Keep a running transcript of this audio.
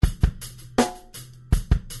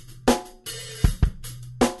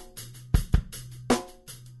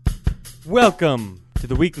Welcome to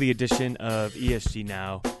the weekly edition of ESG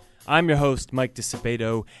Now. I'm your host, Mike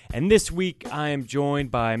DeCepedo, and this week I am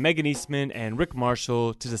joined by Megan Eastman and Rick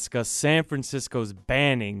Marshall to discuss San Francisco's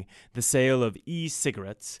banning the sale of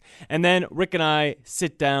e-cigarettes. And then Rick and I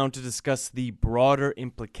sit down to discuss the broader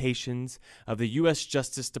implications of the U.S.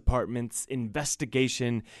 Justice Department's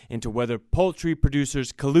investigation into whether poultry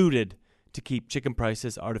producers colluded to keep chicken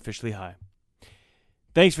prices artificially high.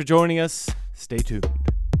 Thanks for joining us. Stay tuned.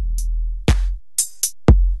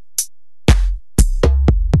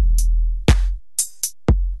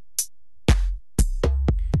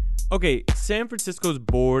 Okay, San Francisco's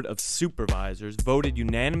Board of Supervisors voted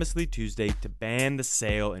unanimously Tuesday to ban the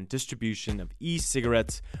sale and distribution of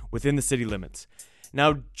e-cigarettes within the city limits.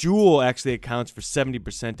 Now, Juul actually accounts for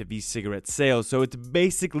 70% of e-cigarette sales, so it's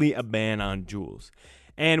basically a ban on Juuls.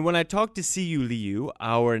 And when I talked to Siyu Liu,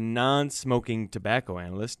 our non-smoking tobacco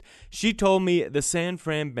analyst, she told me the San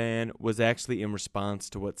Fran ban was actually in response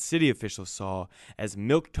to what city officials saw as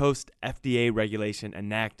milquetoast FDA regulation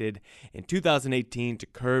enacted in 2018 to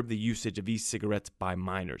curb the usage of e-cigarettes by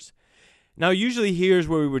minors. Now, usually here's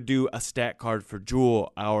where we would do a stat card for Juul,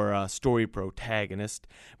 our story protagonist,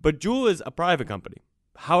 but Juul is a private company.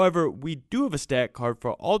 However, we do have a stat card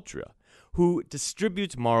for Altria, who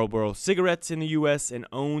distributes Marlboro cigarettes in the U.S. and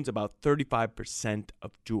owns about 35%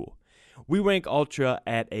 of Juul. We rank Altria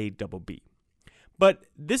at a double B. But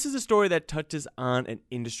this is a story that touches on an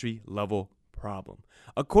industry-level problem.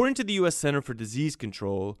 According to the U.S. Center for Disease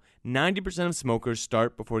Control, 90% of smokers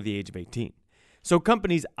start before the age of 18. So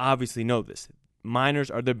companies obviously know this. Minors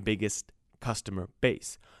are their biggest customer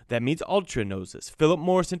base. That means Altria knows this. Philip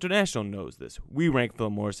Morris International knows this. We rank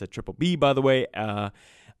Philip Morris at triple B, by the way.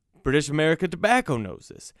 British American Tobacco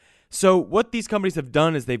knows this. So what these companies have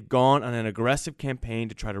done is they've gone on an aggressive campaign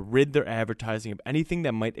to try to rid their advertising of anything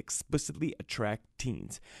that might explicitly attract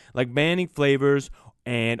teens, like banning flavors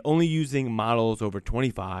and only using models over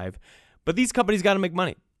 25. But these companies got to make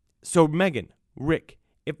money. So Megan, Rick,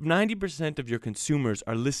 if 90% of your consumers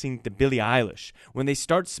are listening to Billie Eilish when they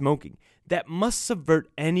start smoking, that must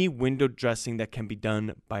subvert any window dressing that can be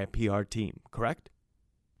done by a PR team, correct?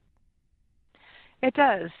 It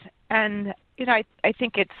does. And, I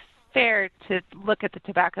think it's fair to look at the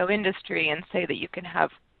tobacco industry and say that you can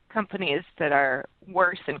have companies that are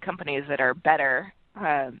worse and companies that are better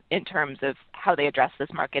in terms of how they address this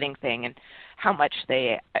marketing thing and how much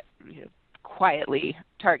they quietly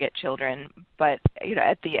target children. But,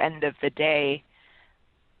 at the end of the day,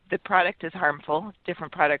 the product is harmful.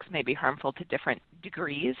 Different products may be harmful to different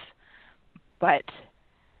degrees, but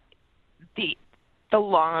the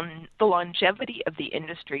longevity of the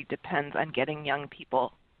industry depends on getting young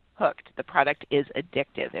people hooked. The product is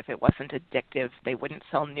addictive. If it wasn't addictive, they wouldn't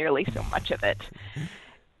sell nearly so much of it.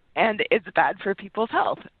 And it's bad for people's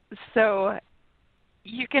health. So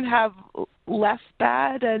you can have less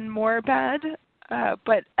bad and more bad,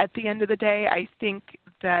 but at the end of the day, I think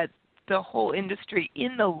that the whole industry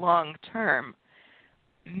in the long term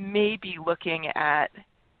may be looking at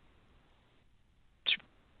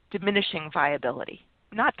diminishing viability.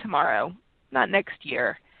 Not tomorrow, not next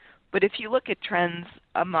year, but if you look at trends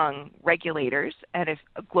among regulators and if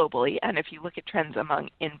globally, and if you look at trends among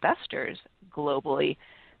investors globally,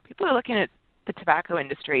 people are looking at the tobacco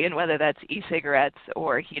industry, and whether that's e-cigarettes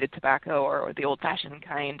or heated tobacco or the old-fashioned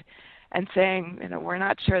kind, and saying, we're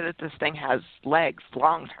not sure that this thing has legs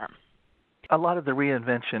long term. A lot of the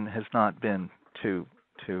reinvention has not been to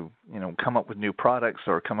come up with new products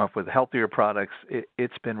or come up with healthier products.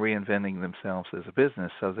 It's been reinventing themselves as a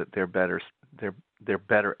business so that they're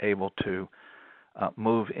better able to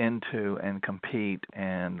move into and compete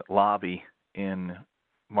and lobby in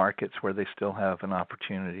markets where they still have an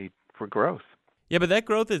opportunity for growth. Yeah, but that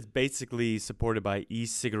growth is basically supported by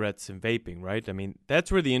e-cigarettes and vaping, right? I mean,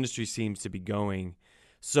 that's where the industry seems to be going.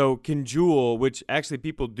 So can Juul, which actually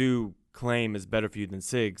people do claim is better for you than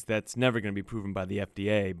cigs, that's never going to be proven by the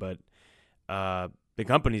FDA, but the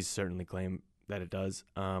companies certainly claim that it does.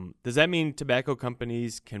 Does that mean tobacco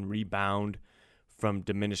companies can rebound from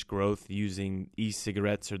diminished growth using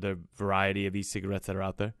e-cigarettes or the variety of e-cigarettes that are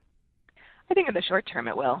out there? I think in the short term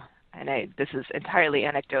it will. And this is entirely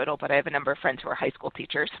anecdotal, but I have a number of friends who are high school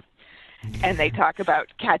teachers, and they talk about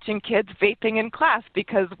catching kids vaping in class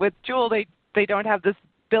because with Juul they don't have this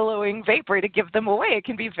billowing vapor to give them away. It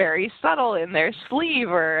can be very subtle in their sleeve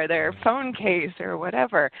or their phone case or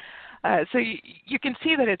whatever. So you can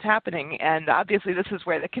see that it's happening, and obviously this is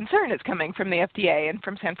where the concern is coming from the FDA and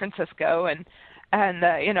from San Francisco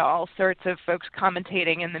and all sorts of folks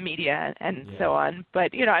commentating in the media and so on.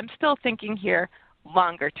 But I'm still thinking here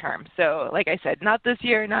longer term. So like I said, not this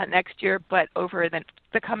year, not next year, but over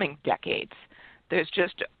the coming decades. There's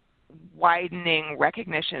just widening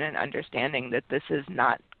recognition and understanding that this is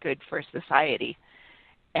not good for society.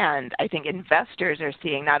 And I think investors are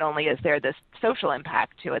seeing not only is there this social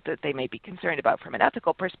impact to it that they may be concerned about from an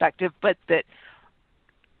ethical perspective, but that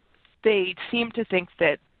they seem to think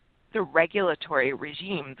that the regulatory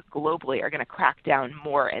regimes globally are going to crack down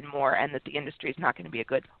more and more, and that the industry is not going to be a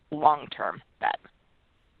good long-term bet.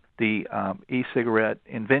 The e-cigarette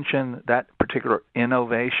invention, that particular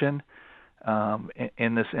innovation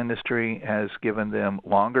in this industry has given them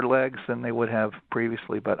longer legs than they would have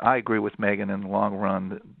previously. But I agree with Megan, in the long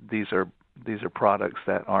run, these are products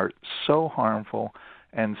that are so harmful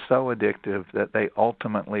and so addictive that they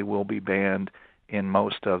ultimately will be banned in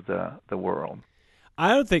most of the world. I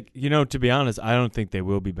don't think, to be honest, I don't think they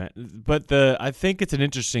will be banned. But I think it's an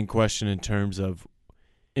interesting question in terms of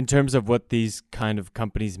what these kind of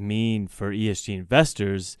companies mean for ESG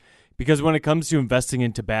investors, because when it comes to investing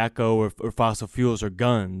in tobacco or fossil fuels or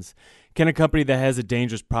guns, can a company that has a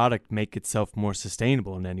dangerous product make itself more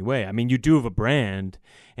sustainable in any way? I mean, you do have a brand,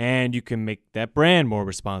 and you can make that brand more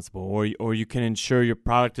responsible, or you can ensure your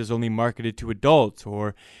product is only marketed to adults,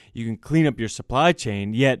 or you can clean up your supply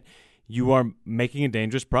chain, yet you are making a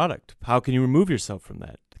dangerous product. How can you remove yourself from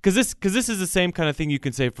that? Because this is the same kind of thing you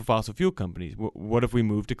can say for fossil fuel companies. What if we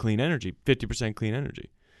move to clean energy, 50% clean energy?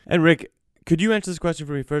 And Rick, could you answer this question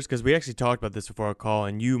for me first? Because we actually talked about this before our call,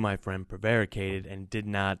 and you, my friend, prevaricated and did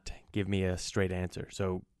not give me a straight answer.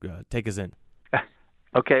 So take us in.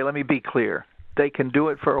 Okay, let me be clear. They can do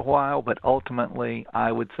it for a while, but ultimately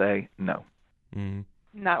I would say no. Mm-hmm.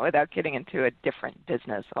 Not without getting into a different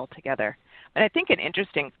business altogether. And I think an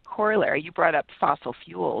interesting corollary, you brought up fossil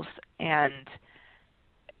fuels, and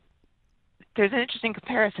there's an interesting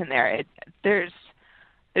comparison there. There's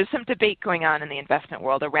some debate going on in the investment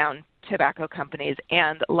world around tobacco companies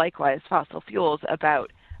and likewise fossil fuels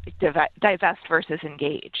about divest versus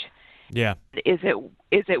engage. Yeah. Is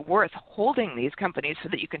it worth holding these companies so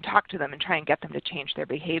that you can talk to them and try and get them to change their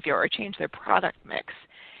behavior or change their product mix?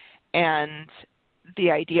 And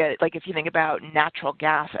the idea, like if you think about natural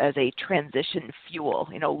gas as a transition fuel,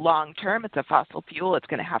 long term it's a fossil fuel, it's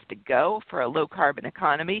going to have to go for a low carbon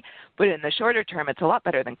economy, but in the shorter term it's a lot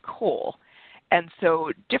better than coal. And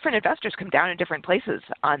so different investors come down in different places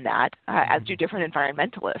on that, as do different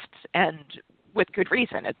environmentalists, and with good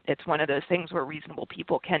reason. It's one of those things where reasonable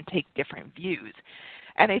people can take different views.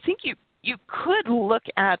 And I think you could look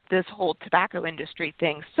at this whole tobacco industry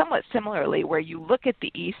thing somewhat similarly, where you look at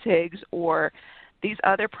the e-cigs or these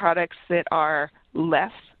other products that are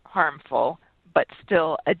less harmful but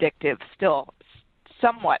still addictive, still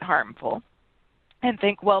somewhat harmful, and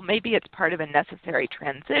think, well, maybe it's part of a necessary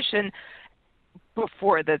transition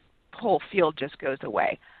before the whole field just goes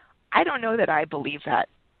away. I don't know that I believe that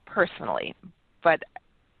personally, but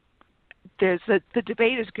the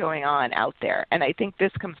debate is going on out there, and I think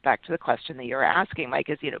this comes back to the question that you're asking, Mike,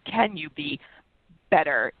 is, can you be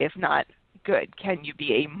better if not good? Can you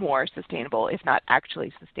be a more sustainable, if not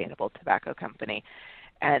actually sustainable, tobacco company?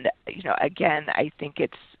 And, again, I think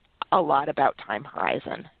it's a lot about time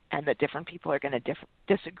horizon, and that different people are going to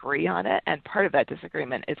disagree on it, and part of that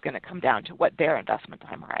disagreement is going to come down to what their investment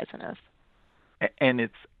time horizon is. And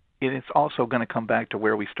it's also going to come back to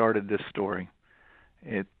where we started this story.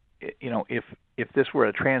 If this were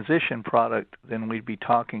a transition product, then we'd be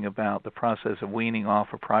talking about the process of weaning off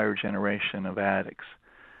a prior generation of addicts.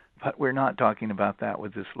 But we're not talking about that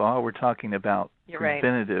with this law. We're talking about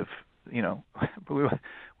preventative. Right.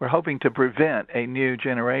 We're hoping to prevent a new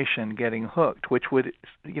generation getting hooked, which would,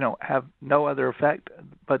 have no other effect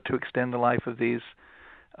but to extend the life of these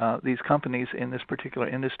companies in this particular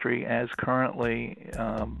industry as currently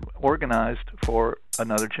organized for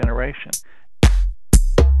another generation.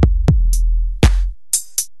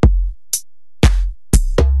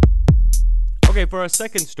 Okay, for our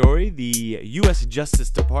second story, the U.S. Justice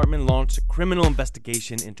Department launched a criminal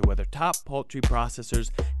investigation into whether top poultry processors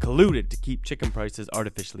colluded to keep chicken prices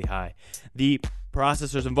artificially high. The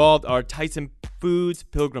processors involved are Tyson Foods,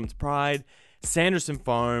 Pilgrim's Pride, Sanderson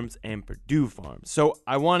Farms, and Purdue Farms. So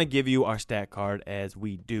I want to give you our stat card as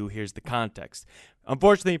we do. Here's the context.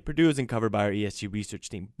 Unfortunately, Purdue isn't covered by our ESG research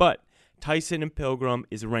team, but Tyson and Pilgrim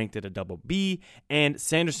is ranked at a double B, and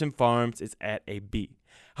Sanderson Farms is at a B.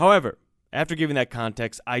 However, after giving that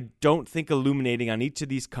context, I don't think illuminating on each of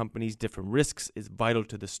these companies' different risks is vital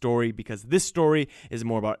to the story, because this story is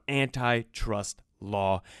more about antitrust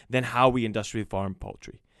law than how we industrially farm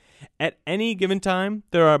poultry. At any given time,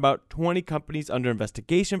 there are about 20 companies under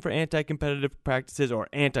investigation for anti-competitive practices or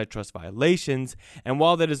antitrust violations, and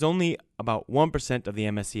while that is only about 1% of the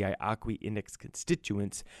MSCI ACWI Index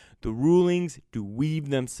constituents, the rulings do weave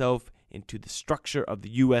themselves into the structure of the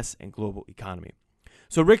U.S. and global economy.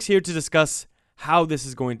 So Rick's here to discuss how this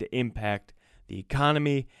is going to impact the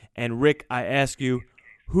economy. And Rick, I ask you,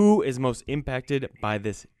 who is most impacted by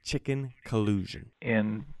this chicken collusion?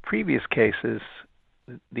 In previous cases,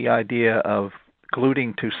 the idea of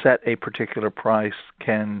colluding to set a particular price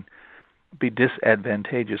can be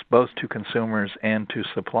disadvantageous both to consumers and to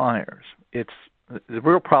suppliers. The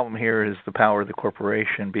real problem here is the power of the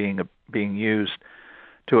corporation being used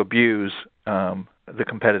to abuse the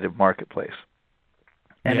competitive marketplace.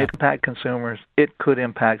 And it could impact consumers. It could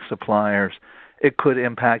impact suppliers. It could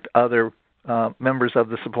impact other members of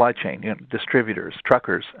the supply chain, distributors,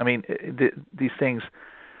 truckers. I mean, these things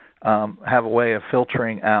have a way of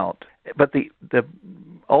filtering out. But the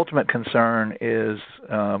ultimate concern is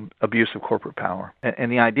abuse of corporate power.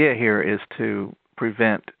 And the idea here is to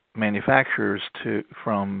prevent manufacturers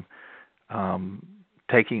from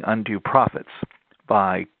taking undue profits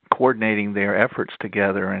by coordinating their efforts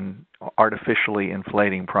together and artificially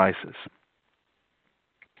inflating prices.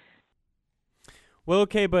 Well,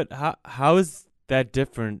 okay, but how is that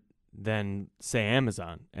different than, say,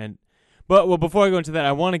 Amazon? But before I go into that,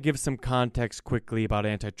 I want to give some context quickly about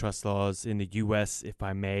antitrust laws in the U.S., if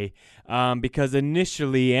I may, because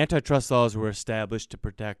initially antitrust laws were established to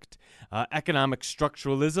protect economic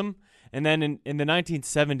structuralism, and then in the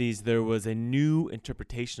 1970s there was a new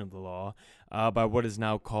interpretation of the law by what is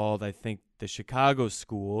now called, I think, the Chicago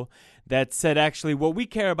School, that said actually what we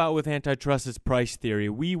care about with antitrust is price theory.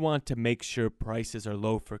 We want to make sure prices are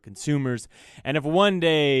low for consumers, and if one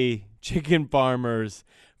day chicken farmers,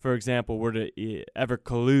 for example, were to ever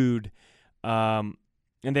collude and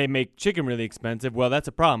they make chicken really expensive, well, that's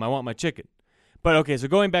a problem. I want my chicken. But okay, so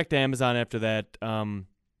going back to Amazon after that,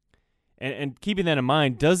 and keeping that in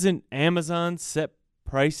mind, doesn't Amazon set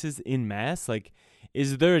prices in mass? Like,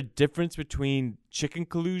 is there a difference between chicken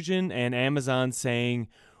collusion and Amazon saying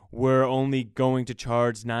we're only going to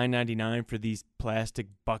charge $9.99 for these plastic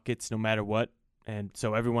buckets no matter what, and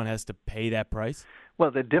so everyone has to pay that price? Well,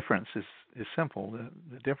 the difference is simple.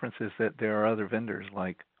 The difference is that there are other vendors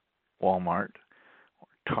like Walmart or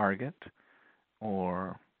Target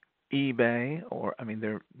or eBay,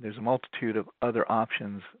 there's a multitude of other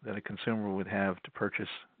options that a consumer would have to purchase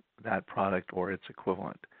that product or its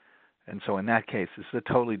equivalent. And so in that case, it's a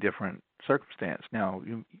totally different circumstance. Now,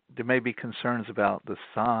 there may be concerns about the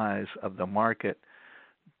size of the market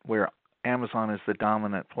where Amazon is the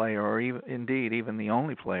dominant player or even the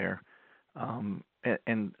only player,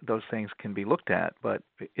 and those things can be looked at, but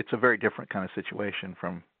it's a very different kind of situation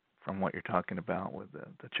from what you're talking about with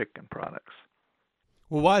the chicken products.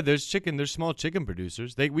 Well, why? There's small chicken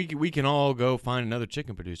producers. We can all go find another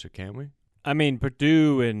chicken producer, can't we? I mean,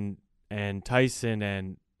 Purdue and Tyson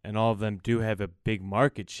and all of them do have a big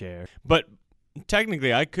market share. But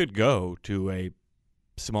technically, I could go to a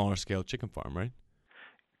smaller scale chicken farm, right?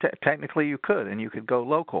 Technically, you could, and you could go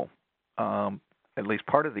local, at least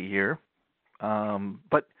part of the year.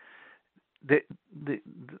 But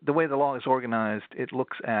the way the law is organized, it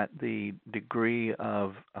looks at the degree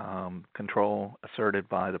of control asserted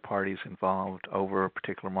by the parties involved over a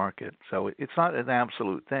particular market. So it's not an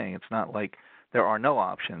absolute thing. It's not like there are no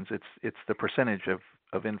options. It's the percentage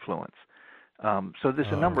of influence. So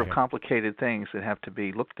there's a number of complicated things that have to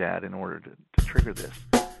be looked at in order to trigger this.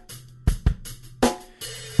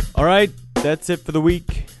 All right, that's it for the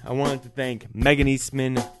week. I wanted to thank Megan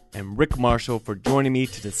Eastman and Rick Marshall for joining me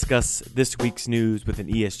to discuss this week's news with an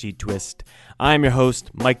ESG twist. I'm your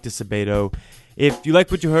host, Mike DiSabato. If you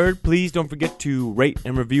like what you heard, please don't forget to rate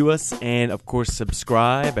and review us, and of course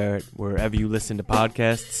subscribe wherever you listen to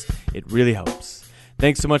podcasts. It really helps.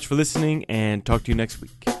 Thanks so much for listening, and talk to you next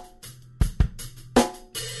week.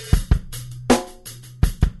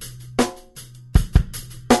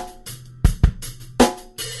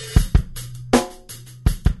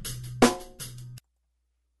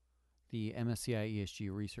 The MSCI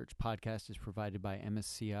ESG Research podcast is provided by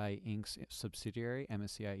MSCI Inc.'s subsidiary,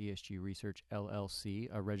 MSCI ESG Research LLC,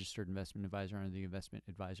 a registered investment advisor under the Investment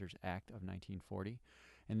Advisors Act of 1940.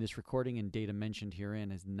 And this recording and data mentioned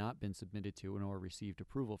herein has not been submitted to nor received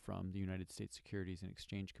approval from the United States Securities and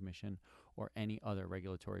Exchange Commission or any other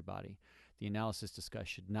regulatory body. The analysis discussed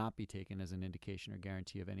should not be taken as an indication or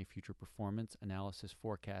guarantee of any future performance, analysis,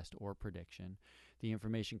 forecast, or prediction. The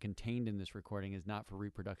information contained in this recording is not for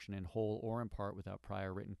reproduction in whole or in part without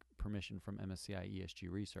prior written permission from MSCI ESG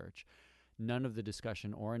Research. None of the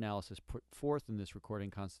discussion or analysis put forth in this recording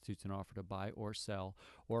constitutes an offer to buy or sell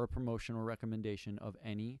or a promotion or recommendation of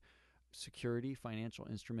any security, financial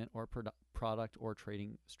instrument, or product or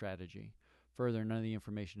trading strategy. Further, none of the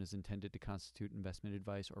information is intended to constitute investment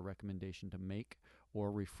advice or recommendation to make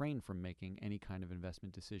or refrain from making any kind of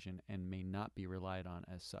investment decision and may not be relied on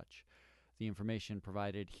as such. The information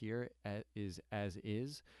provided here is as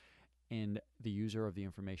is, and the user of the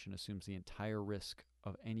information assumes the entire risk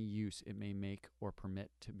of any use it may make or permit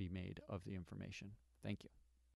to be made of the information. Thank you.